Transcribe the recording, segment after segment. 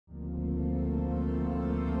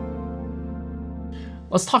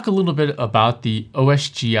Let's talk a little bit about the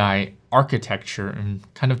OSGI architecture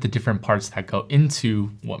and kind of the different parts that go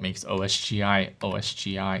into what makes OSGI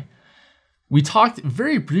OSGI. We talked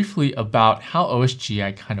very briefly about how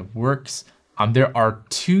OSGI kind of works. There are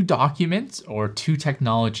two documents or two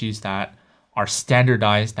technologies that are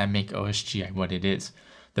standardized that make OSGI what it is.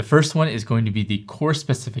 The first one is going to be the core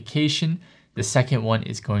specification. The second one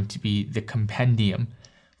is going to be the compendium.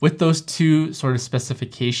 With those two sort of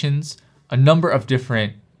specifications, a number of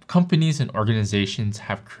different companies and organizations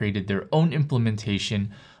have created their own implementation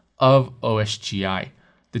of OSGI.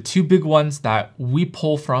 The two big ones that we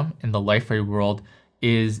pull from in the Liferay world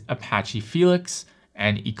is Apache Felix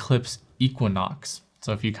and Eclipse Equinox.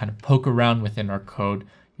 So if you kind of poke around within our code,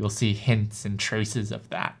 you'll see hints and traces of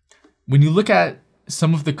that. When you look at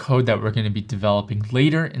some of the code that we're going to be developing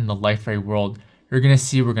later in the Liferay world, you're going to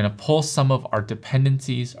see we're going to pull some of our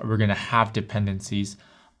dependencies, or we're going to have dependencies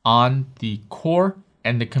on the core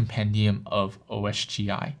and the compendium of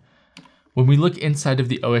OSGI. When we look inside of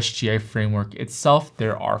the OSGI framework itself,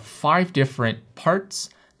 there are 5 different parts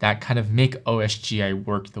that kind of make OSGI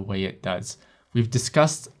work the way it does. We've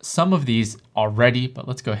discussed some of these already, but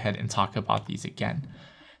let's go ahead and talk about these again.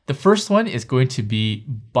 The first one is going to be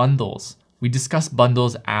bundles. We discussed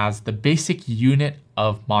bundles as the basic unit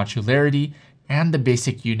of modularity and the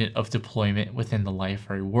basic unit of deployment within the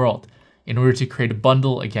Liferay world. In order to create a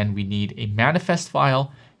bundle, again, we need a manifest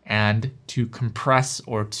file and to compress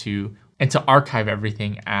and to archive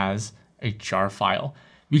everything as a jar file.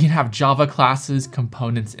 We can have Java classes,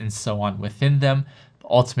 components, and so on within them.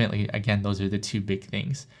 But ultimately, again, those are the two big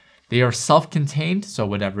things. They are self-contained, so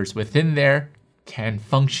whatever's within there can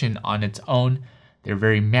function on its own. They're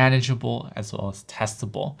very manageable as well as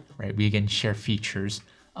testable, right? We can share features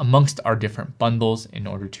amongst our different bundles in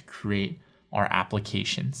order to create our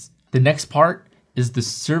applications. The next part is the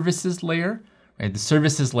services layer. Right? The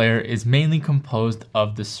services layer is mainly composed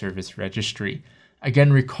of the service registry.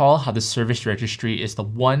 Again, recall how the service registry is the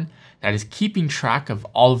one that is keeping track of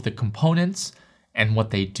all of the components and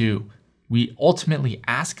what they do. We ultimately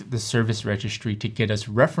ask the service registry to get us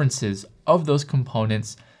references of those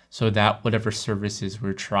components so that whatever services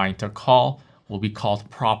we're trying to call will be called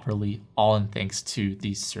properly, all in thanks to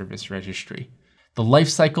the service registry. The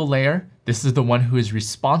lifecycle layer, this is the one who is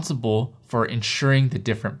responsible for ensuring the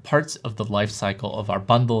different parts of the lifecycle of our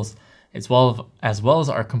bundles, as well as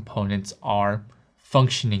our components are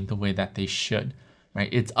functioning the way that they should. Right?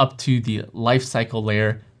 It's up to the lifecycle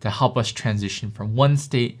layer to help us transition from one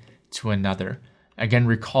state to another. Again,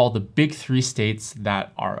 recall the big 3 states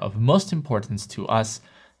that are of most importance to us: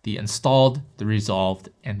 the installed, the resolved,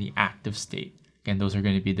 and the active state. Again, those are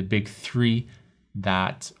going to be the big 3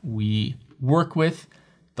 that we work with.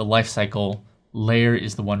 The lifecycle layer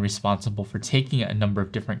is the one responsible for taking a number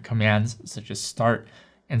of different commands, such as start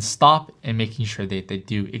and stop, and making sure that they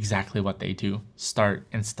do exactly what they do: start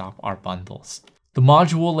and stop our bundles. The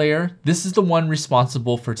module layer, this is the one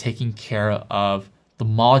responsible for taking care of the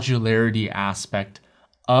modularity aspect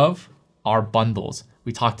of our bundles.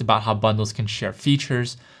 We talked about how bundles can share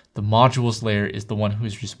features. The modules layer is the one who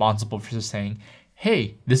is responsible for saying,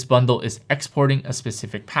 hey, this bundle is exporting a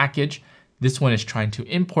specific package. This one is trying to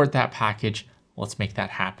import that package. Let's make that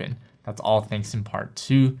happen. That's all thanks in part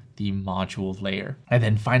to the module layer. And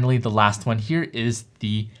then finally, the last one here is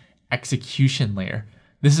the execution layer.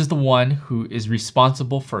 This is the one who is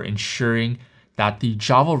responsible for ensuring that the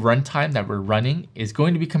Java runtime that we're running is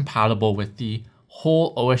going to be compatible with the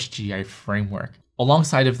whole OSGI framework.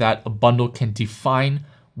 Alongside of that, a bundle can define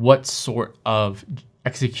what sort of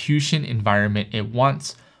execution environment it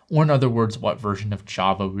wants, or in other words, what version of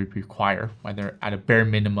Java we require, whether at a bare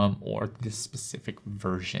minimum or this specific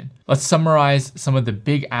version. Let's summarize some of the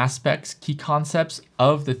big aspects, key concepts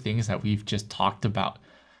of the things that we've just talked about.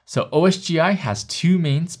 So OSGI has 2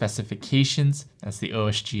 main specifications. That's the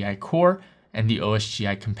OSGI core and the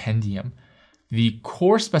OSGI compendium. The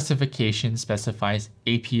core specification specifies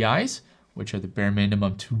APIs, which are the bare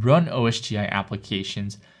minimum to run OSGI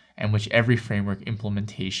applications, and which every framework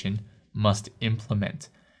implementation must implement.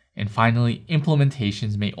 And finally,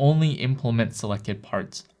 implementations may only implement selected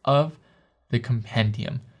parts of the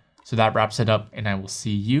compendium. So that wraps it up, and I will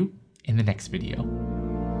see you in the next video.